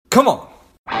Come on.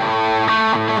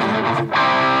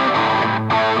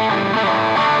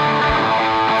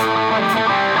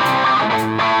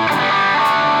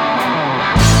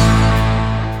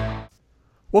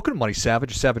 Welcome to Money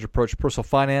Savage, a savage approach to personal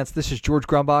finance. This is George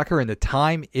Grumbacher, and the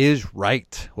time is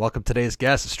right. Welcome to today's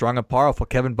guest, the strong and powerful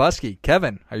Kevin Buskey.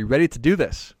 Kevin, are you ready to do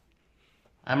this?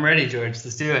 I'm ready, George.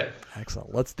 Let's do it.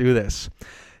 Excellent. Let's do this.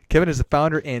 Kevin is the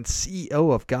founder and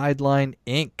CEO of Guideline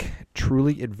Inc.,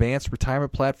 truly advanced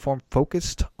retirement platform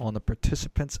focused on the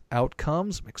participants'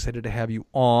 outcomes. I'm excited to have you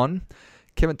on.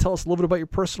 Kevin, tell us a little bit about your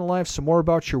personal life, some more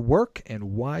about your work,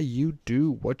 and why you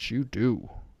do what you do.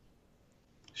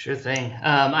 Sure thing.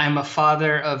 I'm a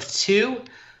father of two.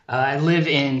 I live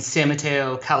in San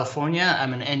Mateo, California.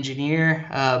 I'm an engineer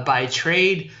by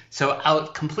trade, so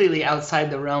completely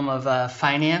outside the realm of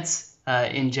finance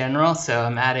in general. So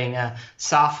I'm adding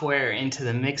software into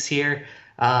the mix here.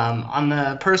 On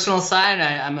the personal side,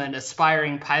 I'm an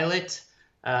aspiring pilot.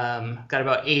 Got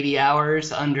about 80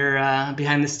 hours under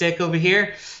behind the stick over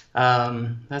here.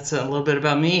 That's a little bit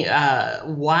about me.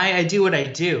 Why I do what I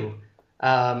do.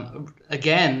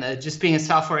 Just being a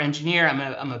software engineer,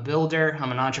 I'm a builder,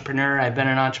 I'm an entrepreneur. I've been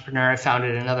an entrepreneur. I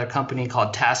founded another company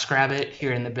called TaskRabbit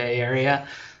here in the Bay Area.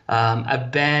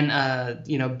 I've been,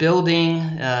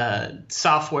 building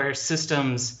software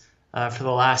systems for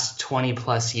the last 20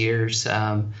 plus years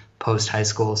post high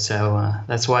school. So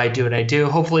that's why I do what I do.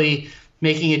 Hopefully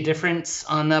making a difference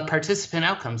on the participant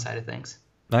outcome side of things.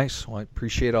 Nice. Well, I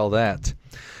appreciate all that.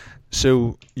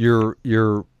 So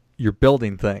you're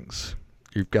building things.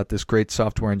 You've got this great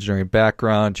software engineering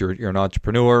background. You're an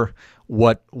entrepreneur.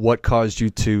 What caused you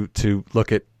to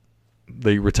look at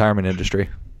the retirement industry?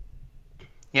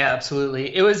 Yeah,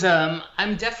 absolutely. It was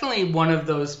I'm definitely one of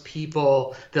those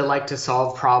people that like to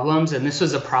solve problems, and this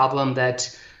was a problem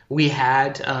that we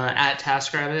had at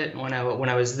TaskRabbit when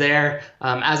I was there.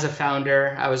 As a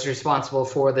founder, I was responsible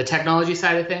for the technology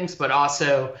side of things, but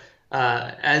also in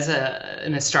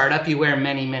a startup, you wear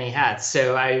many, many hats.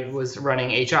 So I was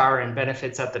running HR and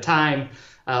benefits at the time.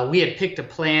 We had picked a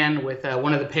plan with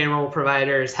one of the payroll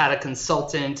providers, had a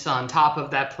consultant on top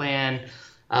of that plan.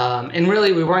 And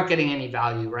really, we weren't getting any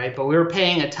value, right? But we were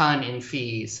paying a ton in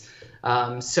fees.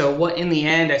 So in the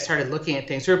end, I started looking at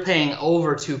things. We were paying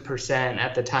over 2%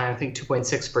 at the time, I think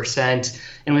 2.6%.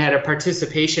 And we had a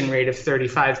participation rate of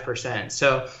 35%.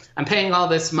 So I'm paying all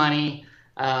this money.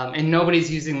 And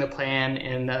nobody's using the plan,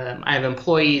 and I have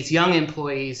employees, young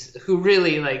employees, who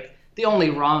really the only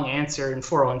wrong answer in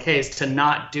 401k is to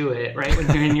not do it, right? When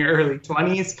you're in your early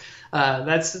 20s,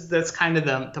 that's kind of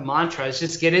the mantra is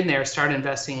just get in there, start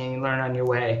investing, and learn on your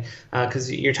way,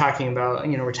 because you're talking about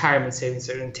retirement savings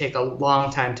that are going to take a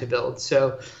long time to build.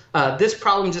 So this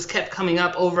problem just kept coming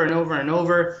up over and over and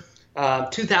over.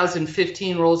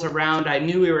 2015 rolls around. I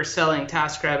knew we were selling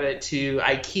TaskRabbit to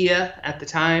IKEA at the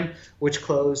time, which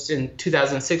closed in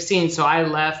 2016. So I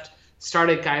left,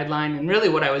 started Guideline, and really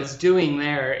what I was doing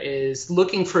there is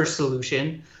looking for a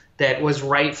solution that was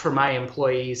right for my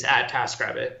employees at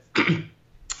TaskRabbit.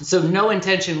 So no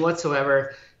intention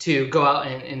whatsoever to go out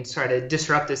and try to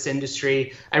disrupt this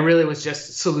industry. I really was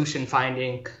just solution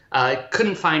finding.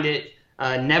 Couldn't find it.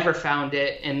 Never found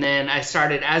it. And then I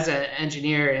started as an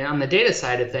engineer and on the data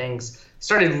side of things,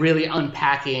 started really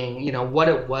unpacking, what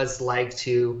it was like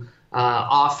to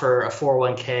offer a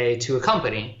 401k to a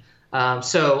company.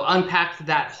 So unpacked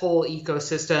that whole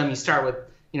ecosystem. You start with,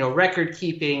 record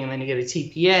keeping, and then you get a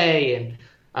TPA and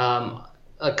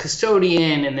a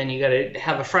custodian, and then you got to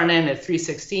have a front end at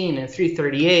 316 and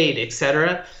 338, et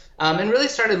cetera. And really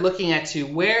started looking at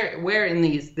where in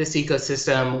this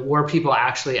ecosystem were people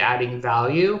actually adding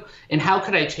value, and how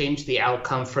could I change the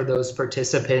outcome for those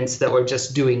participants that were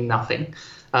just doing nothing.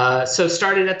 So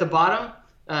started at the bottom,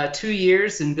 2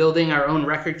 years in building our own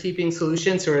record keeping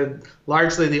solution. So we're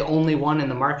largely the only one in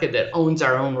the market that owns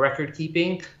our own record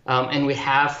keeping, and we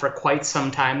have for quite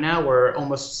some time now. We're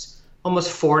almost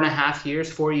 4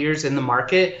 years in the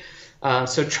market.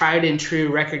 So tried and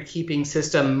true record keeping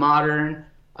system, modern.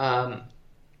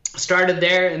 Started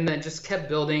there and then just kept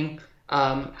building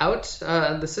out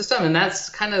the system. And that's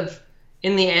kind of,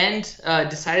 in the end,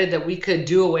 decided that we could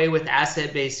do away with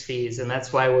asset-based fees. And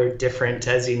that's why we're different,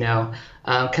 as you know,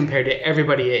 compared to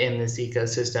everybody in this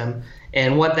ecosystem.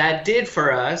 And what that did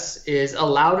for us is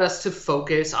allowed us to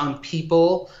focus on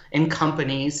people and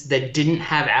companies that didn't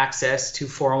have access to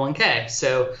 401k.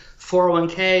 So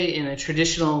 401k in a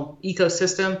traditional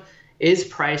ecosystem is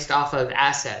priced off of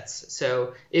assets.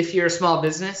 So if you're a small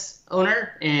business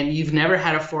owner and you've never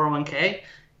had a 401k,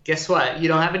 guess what? You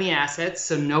don't have any assets,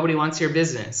 so nobody wants your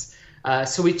business.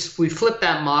 So we flip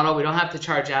that model. We don't have to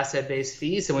charge asset-based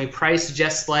fees, and we price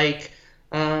just like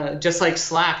just like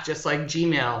Slack, just like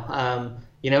Gmail.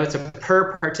 It's a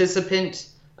per participant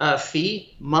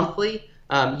fee monthly.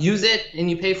 Use it and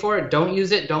you pay for it. Don't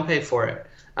use it, don't pay for it.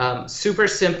 Super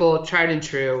simple, tried and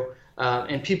true,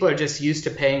 and people are just used to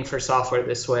paying for software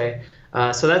this way.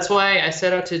 So that's why I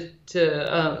set out to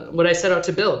what I set out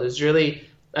to build is really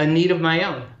a need of my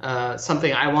own,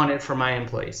 something I wanted for my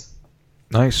employees.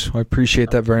 Nice. I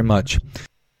appreciate that very much.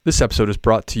 This episode is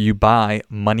brought to you by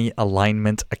Money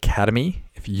Alignment Academy.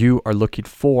 If you are looking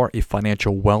for a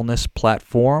financial wellness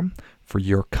platform for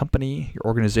your company, your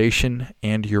organization,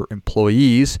 and your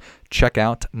employees, check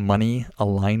out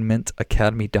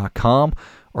moneyalignmentacademy.com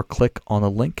or click on the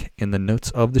link in the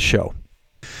notes of the show.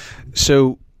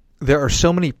 So there are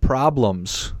so many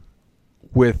problems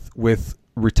with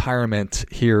retirement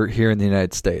here in the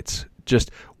United States. Just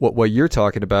what you're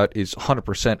talking about is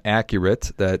 100%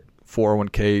 accurate, that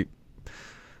 401k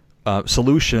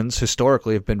solutions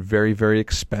historically have been very, very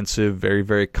expensive, very,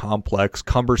 very complex,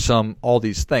 cumbersome, all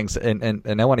these things.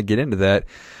 And I want to get into that.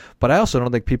 But I also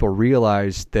don't think people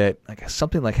realize that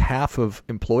something like half of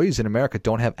employees in America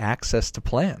don't have access to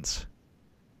plans.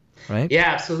 Right?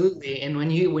 Yeah, absolutely. And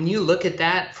when you look at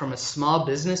that from a small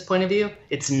business point of view,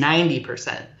 it's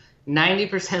 90%.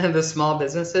 90% of the small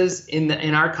businesses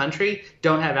in our country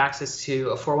don't have access to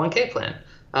a 401k plan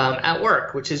at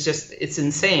work, which is it's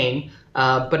insane.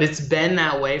 But it's been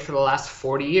that way for the last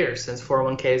 40 years since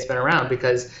 401k has been around,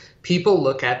 because people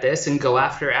look at this and go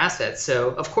after assets. So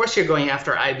of course you're going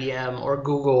after IBM or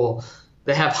Google.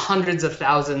 They have hundreds of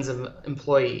thousands of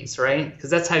employees, right?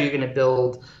 Because that's how you're going to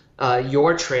build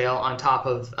your trail on top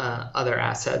of other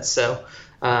assets. So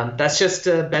that's just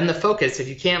been the focus. If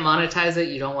you can't monetize it,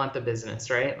 you don't want the business,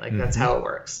 right? That's how it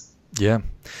works. Yeah.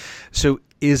 So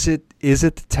is it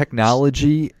the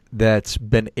technology that's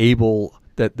been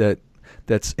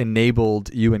that's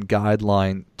enabled you and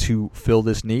Guideline to fill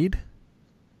this need?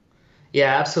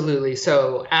 Yeah, absolutely.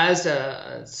 So as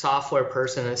a software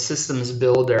person, a systems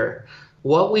builder,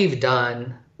 what we've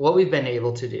been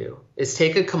able to do is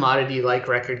take a commodity like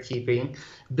record keeping,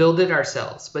 build it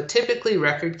ourselves. But typically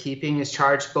record keeping is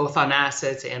charged both on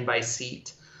assets and by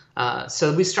seat.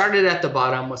 So we started at the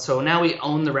bottom. So now we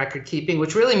own the record keeping,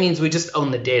 which really means we just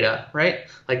own the data, right?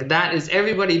 That is,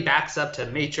 everybody backs up to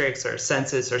Matrix or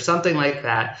Census or something like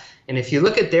that. And if you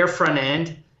look at their front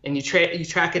end and you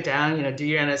track it down, do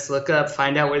your NS lookup,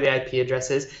 find out where the IP address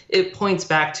is, it points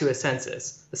back to a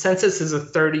Census. The Census is a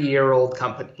 30-year-old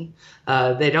company.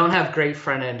 They don't have great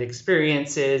front end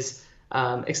experiences,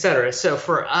 et cetera. So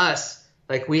for us,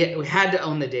 we had to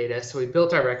own the data, so we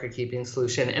built our record keeping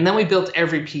solution, and then we built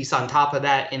every piece on top of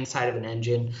that inside of an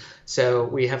engine. So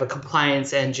we have a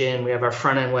compliance engine, we have our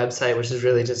front end website, which is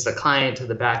really just a client to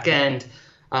the back end,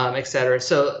 et cetera.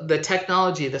 So the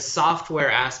technology, the software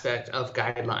aspect of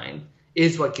Guideline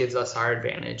is what gives us our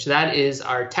advantage. That is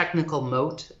our technical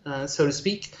moat, so to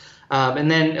speak.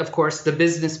 And then, of course, the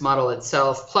business model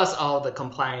itself, plus all the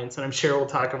compliance, and I'm sure we'll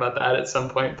talk about that at some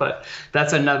point, but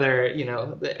that's another,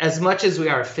 as much as we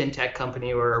are a fintech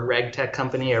company or a reg tech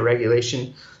company, a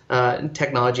regulation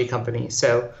technology company.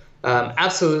 So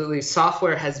absolutely,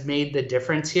 software has made the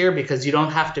difference here, because you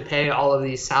don't have to pay all of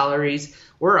these salaries.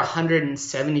 We're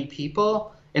 170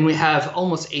 people, and we have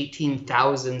almost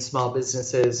 18,000 small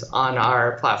businesses on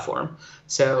our platform.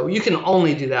 So you can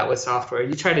only do that with software.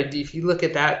 If you look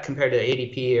at that compared to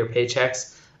ADP or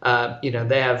Paychex,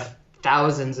 they have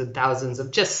thousands and thousands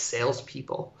of just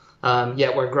salespeople.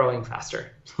 Yet we're growing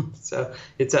faster. So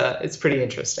it's pretty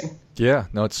interesting. Yeah,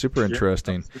 no, it's super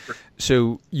interesting.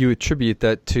 So you attribute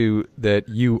that to that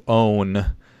you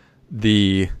own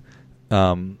the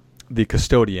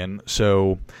custodian.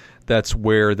 So that's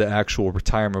where the actual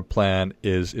retirement plan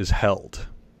is held,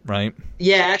 right?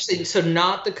 Yeah, actually, so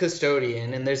not the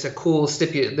custodian, and there's a cool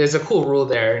rule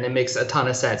there, and it makes a ton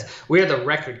of sense. We are the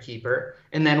record keeper,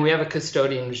 and then we have a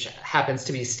custodian, which happens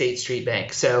to be State Street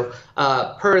Bank. So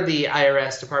per the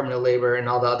IRS, Department of Labor, and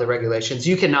all the other regulations,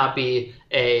 you cannot be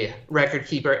a record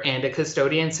keeper and a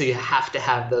custodian, so you have to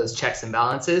have those checks and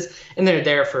balances, and they're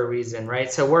there for a reason,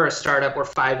 right? So we're a startup, we're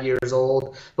 5 years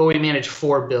old, but we manage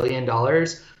 $4 billion.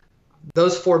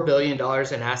 Those $4 billion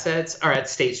in assets are at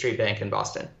State Street Bank in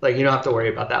Boston. You don't have to worry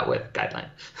about that with Guideline.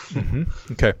 Mm-hmm.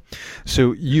 Okay.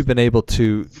 So you've been able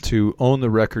to own the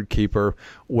record keeper,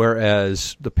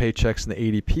 whereas the Paychex and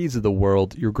the ADPs of the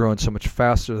world, you're growing so much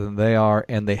faster than they are,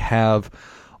 and they have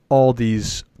all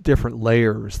these different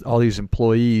layers, all these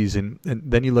employees. And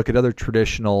then you look at other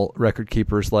traditional record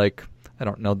keepers like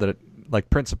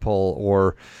Principal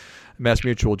or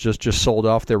MassMutual just sold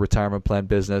off their retirement plan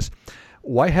business.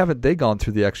 Why haven't they gone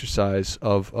through the exercise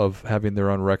of having their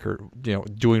own record,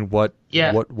 doing what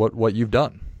you've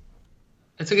done?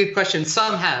 That's a good question.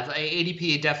 Some have.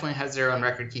 ADP definitely has their own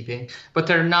record keeping, but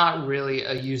they're not really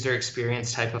a user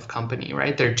experience type of company,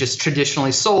 right? They're just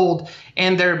traditionally sold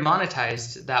and they're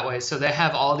monetized that way. So they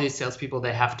have all these salespeople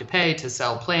they have to pay to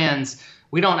sell plans.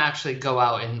 We don't actually go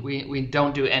out and we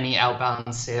don't do any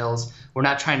outbound sales. We're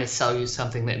not trying to sell you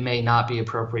something that may not be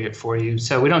appropriate for you.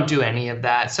 So we don't do any of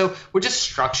that. So we're just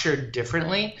structured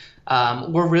differently.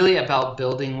 We're really about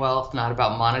building wealth, not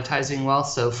about monetizing wealth.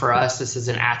 So for us, this is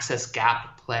an access gap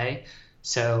play.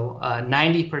 So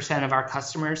 90% of our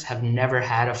customers have never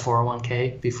had a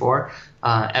 401k before,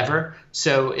 ever.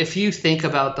 So if you think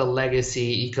about the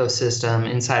legacy ecosystem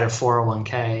inside of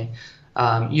 401k,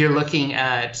 you're looking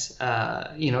at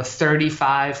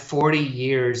 35, 40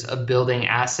 years of building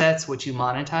assets, which you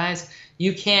monetize.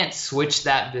 You can't switch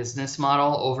that business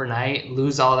model overnight,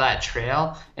 lose all that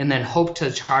trail, and then hope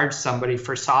to charge somebody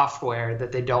for software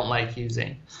that they don't like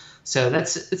using. So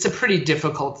it's a pretty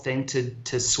difficult thing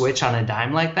to switch on a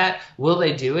dime like that. Will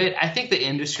they do it? I think the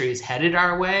industry is headed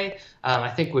our way. I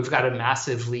think we've got a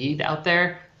massive lead out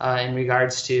there in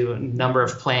regards to number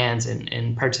of plans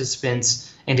and participants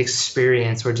and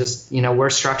experience. We're just,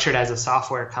 we're structured as a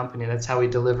software company. That's how we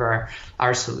deliver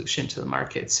our solution to the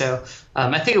market. So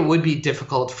I think it would be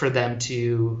difficult for them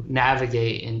to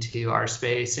navigate into our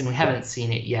space, and we haven't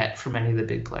seen it yet from any of the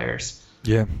big players.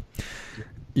 Yeah.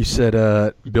 You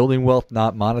said building wealth,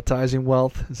 not monetizing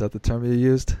wealth. Is that the term you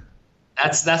used?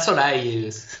 That's what I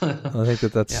use. I think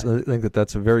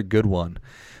that's a very good one.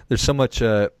 There's so much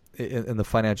in the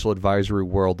financial advisory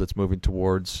world that's moving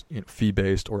towards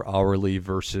fee-based or hourly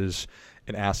versus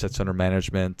an assets under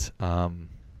management.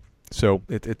 So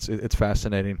it's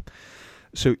fascinating.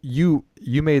 So you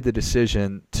made the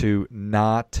decision to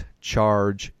not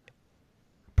charge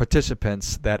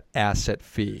participants that asset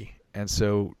fee, and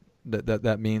so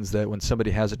that means that when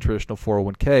somebody has a traditional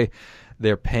 401k,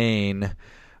 they're paying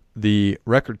the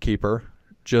record keeper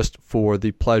just for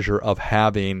the pleasure of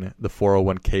having the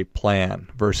 401k plan,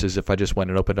 versus if I just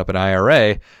went and opened up an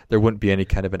IRA, there wouldn't be any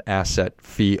kind of an asset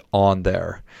fee on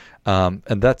there.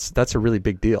 And that's a really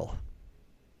big deal.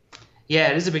 Yeah,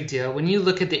 it is a big deal. When you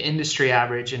look at the industry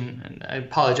average, and I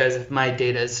apologize if my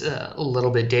data is a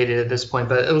little bit dated at this point,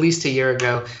 but at least a year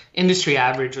ago, industry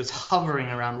average was hovering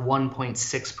around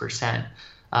 1.6%.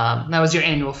 That was your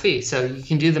annual fee. So you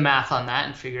can do the math on that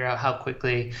and figure out how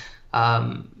quickly,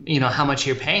 how much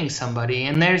you're paying somebody.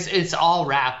 And it's all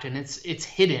wrapped and it's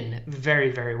hidden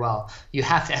very, very well. You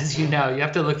have to, as you know, you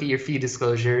have to look at your fee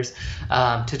disclosures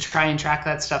to try and track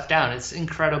that stuff down. It's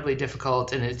incredibly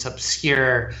difficult and it's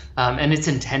obscure and it's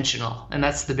intentional. And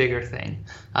that's the bigger thing.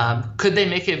 Could they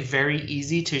make it very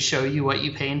easy to show you what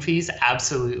you pay in fees?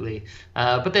 Absolutely.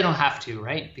 But they don't have to,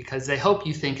 right? Because they hope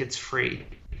you think it's free.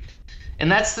 And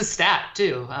that's the stat,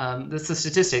 too. That's the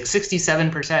statistic.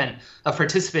 67% of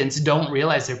participants don't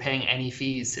realize they're paying any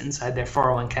fees inside their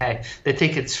 401k. They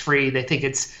think it's free. They think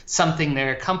it's something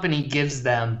their company gives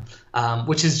them,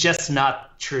 which is just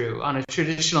not true. On a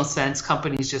traditional sense,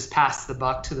 companies just pass the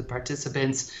buck to the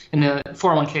participants, and the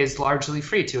 401k is largely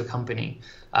free to a company.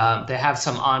 They have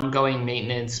some ongoing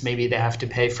maintenance. Maybe they have to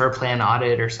pay for a plan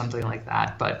audit or something like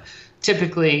that. But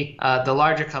typically, the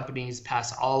larger companies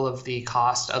pass all of the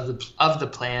cost of the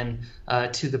plan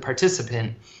to the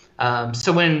participant.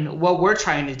 So what we're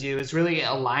trying to do is really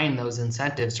align those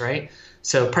incentives, right?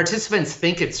 So participants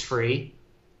think it's free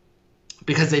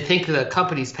because they think the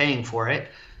company's paying for it.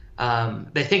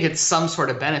 They think it's some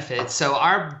sort of benefit. So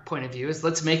our point of view is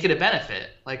let's make it a benefit.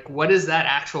 Like, what is that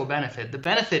actual benefit? The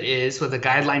benefit is with a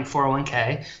Guideline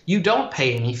 401k, you don't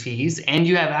pay any fees and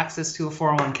you have access to a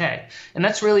 401k. And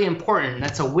that's really important.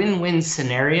 That's a win-win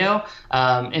scenario.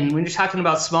 And when you're talking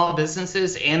about small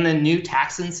businesses and the new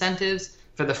tax incentives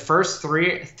for the first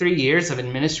three years of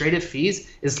administrative fees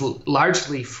is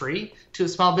largely free to a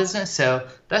small business. So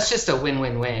that's just a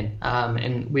win-win-win.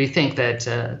 And we think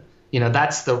that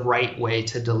that's the right way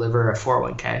to deliver a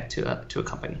 401k to a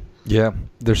company. Yeah,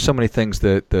 there's so many things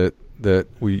that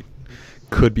we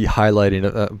could be highlighting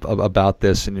about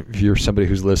this. And if you're somebody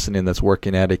who's listening that's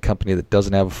working at a company that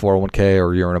doesn't have a 401k,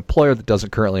 or you're an employer that doesn't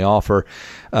currently offer,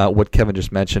 what Kevin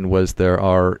just mentioned was there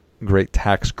are great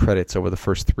tax credits over the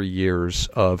first 3 years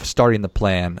of starting the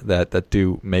plan that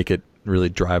do make it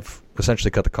really essentially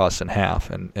cut the costs in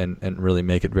half and really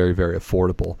make it very, very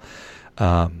affordable.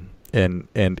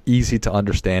 and easy to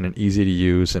understand and easy to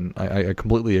use. And I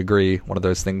completely agree. One of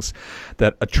those things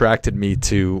that attracted me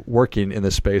to working in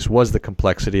this space was the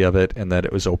complexity of it, and that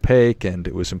it was opaque and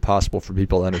it was impossible for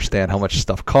people to understand how much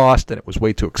stuff cost, and it was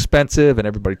way too expensive and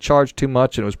everybody charged too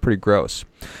much, and it was pretty gross.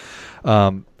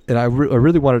 And I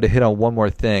really wanted to hit on one more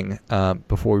thing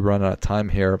before we run out of time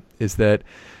here, is that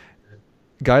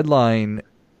Guideline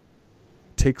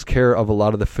takes care of a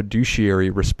lot of the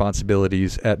fiduciary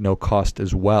responsibilities at no cost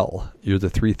as well. You're the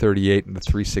 338 and the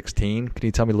 316. Can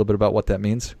you tell me a little bit about what that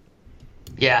means?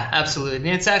 Yeah, absolutely. And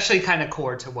it's actually kind of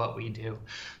core to what we do.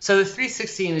 So the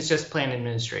 316 is just plan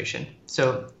administration.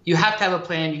 So you have to have a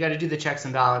plan. You got to do the checks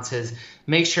and balances,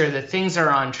 make sure that things are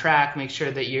on track, make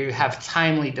sure that you have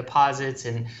timely deposits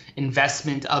and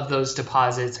investment of those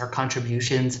deposits or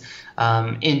contributions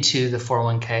into the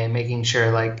 401k, making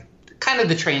sure like kind of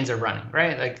the trains are running,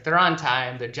 right? Like they're on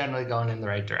time, they're generally going in the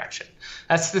right direction.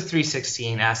 That's the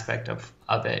 316 aspect of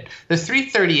it. The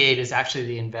 338 is actually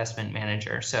the investment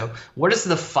manager. So what does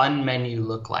the fund menu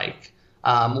look like?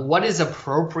 What is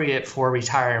appropriate for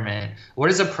retirement? What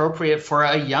is appropriate for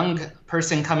a young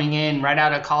person coming in right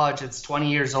out of college that's 20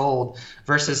 years old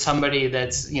versus somebody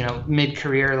that's,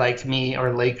 mid-career like me,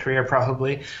 or late career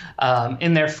probably,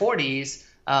 in their 40s?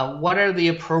 What are the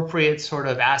appropriate sort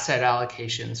of asset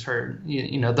allocations for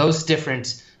those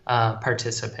different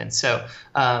participants? So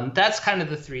that's kind of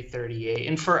the 338.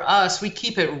 And for us, we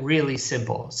keep it really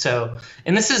simple. So,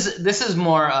 and this is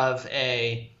more of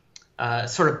a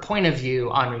sort of point of view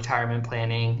on retirement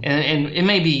planning, and it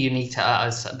may be unique to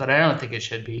us, but I don't think it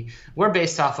should be. We're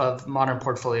based off of modern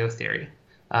portfolio theory,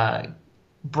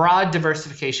 broad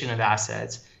diversification of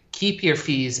assets, keep your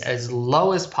fees as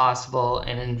low as possible,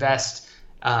 and invest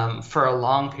for a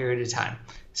long period of time.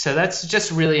 So that's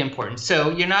just really important. So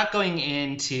you're not going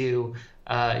into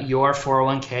your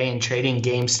 401k and trading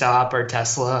GameStop or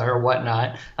Tesla or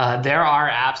whatnot. There are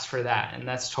apps for that, and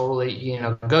that's totally,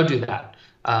 go do that.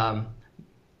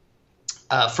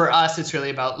 For us, it's really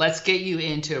about let's get you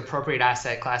into appropriate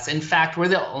asset class. In fact, we're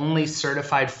the only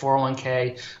certified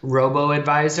 401k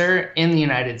robo-advisor in the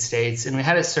United States, and we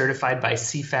had it certified by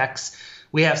CFEX.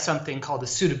 We have something called a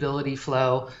suitability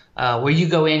flow, where you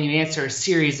go in, you answer a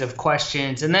series of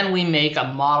questions, and then we make a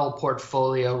model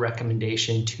portfolio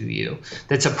recommendation to you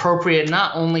that's appropriate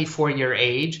not only for your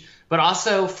age, but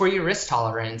also for your risk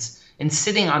tolerance. And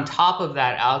sitting on top of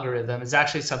that algorithm is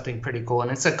actually something pretty cool, and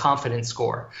it's a confidence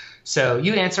score. So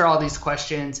you answer all these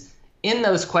questions. In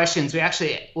those questions, we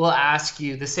actually will ask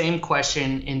you the same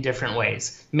question in different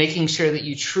ways, making sure that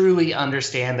you truly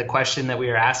understand the question that we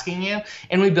are asking you.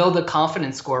 And we build a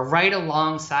confidence score right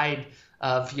alongside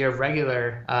of your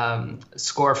regular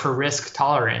score for risk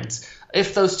tolerance.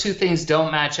 If those two things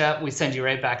don't match up, we send you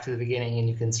right back to the beginning and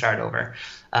you can start over.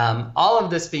 All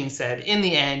of this being said, in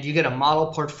the end, you get a model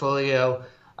portfolio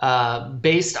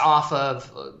based off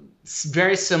of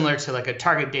very similar to like a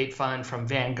target date fund from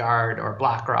Vanguard or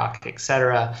BlackRock, et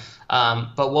cetera.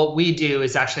 But what we do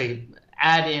is actually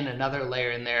add in another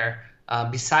layer in there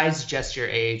besides just your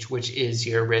age, which is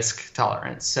your risk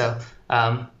tolerance. So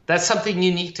that's something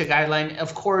unique to Guideline.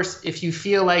 Of course, if you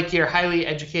feel like you're highly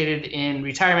educated in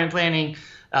retirement planning,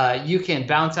 you can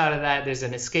bounce out of that. There's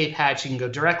an escape hatch. You can go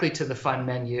directly to the fund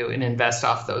menu and invest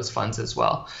off those funds as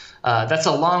well. That's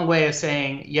a long way of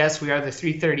saying, yes, we are the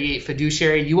 338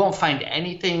 fiduciary. You won't find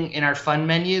anything in our fund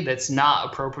menu that's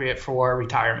not appropriate for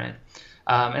retirement.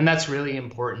 And that's really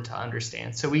important to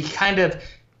understand. So we kind of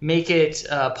make it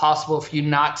possible for you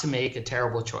not to make a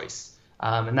terrible choice.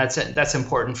 And that's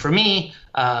important for me,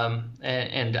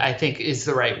 and I think is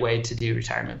the right way to do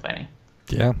retirement planning.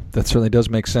 Yeah, that certainly does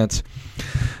make sense.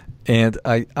 And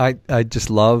I just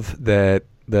love that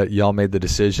y'all made the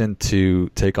decision to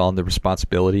take on the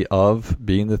responsibility of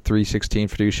being the 316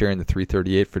 fiduciary and the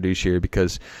 338 fiduciary,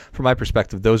 because from my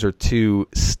perspective, those are two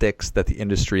sticks that the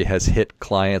industry has hit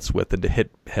clients with and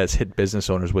has hit business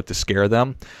owners with to scare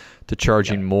them to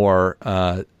charging more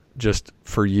just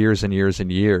for years and years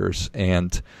and years.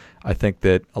 And I think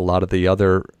that a lot of the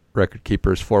other record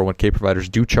keepers, 401k providers,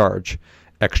 do charge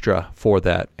extra for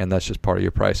that, and that's just part of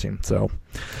your pricing. So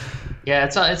yeah,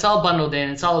 it's all bundled in.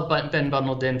 It's all been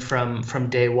bundled in from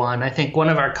day one. I think one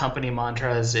of our company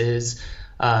mantras is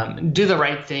do the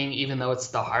right thing even though it's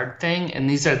the hard thing. And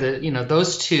these are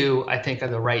those two I think are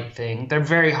the right thing. They're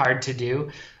very hard to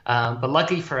do. But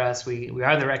lucky for us, we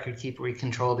are the record keeper. We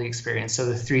control the experience. So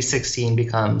the 316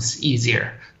 becomes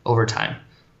easier over time.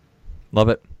 Love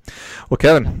it. Well,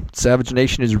 Kevin, Savage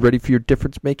Nation is ready for your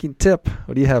difference-making tip.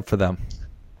 What do you have for them?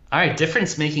 All right,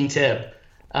 difference-making tip.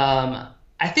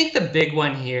 I think the big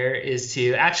one here is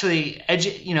to actually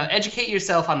educate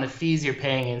yourself on the fees you're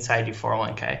paying inside your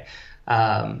 401k.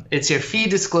 It's your fee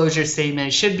disclosure statement.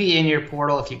 It should be in your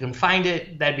portal. If you can find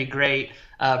it, that'd be great.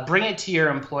 Bring it to your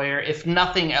employer. If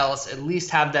nothing else, at least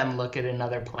have them look at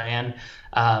another plan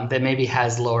that maybe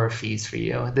has lower fees for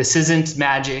you. This isn't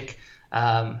magic.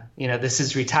 This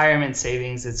is retirement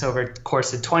savings. It's over the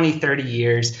course of 20, 30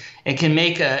 years and can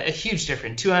make a huge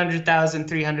difference. $200,000,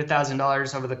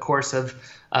 $300,000 over the course of,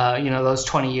 those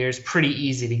 20 years. Pretty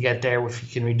easy to get there if you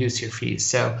can reduce your fees.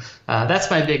 So that's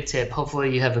my big tip.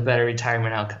 Hopefully you have a better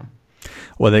retirement outcome.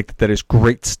 Well, I think that is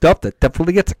great stuff. That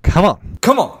definitely gets it. Come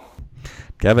on.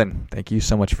 Kevin, thank you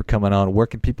so much for coming on. Where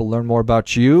can people learn more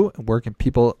about you? Where can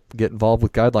people get involved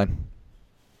with Guideline?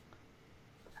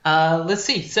 Let's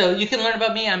see. So you can learn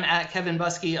about me. I'm at Kevin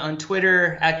Buskey on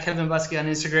Twitter, at Kevin Buskey on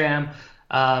Instagram.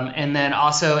 And then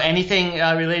also anything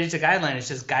related to Guideline, it's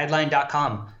just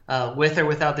guideline.com, with or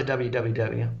without the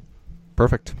www.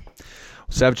 Perfect.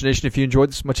 Savage Nation, if you enjoyed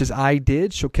this as much as I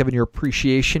did, show Kevin your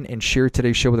appreciation and share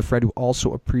today's show with a friend who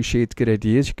also appreciates good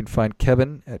ideas. You can find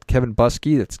Kevin at Kevin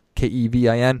Buskey. That's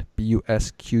KevinBusque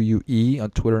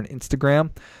on Twitter and Instagram.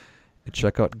 And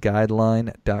check out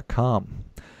guideline.com.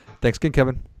 Thanks again,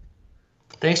 Kevin.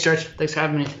 Thanks, George. Thanks for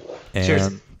having me.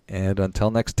 Cheers. And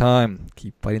until next time,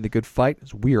 keep fighting the good fight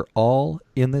as we are all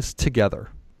in this together.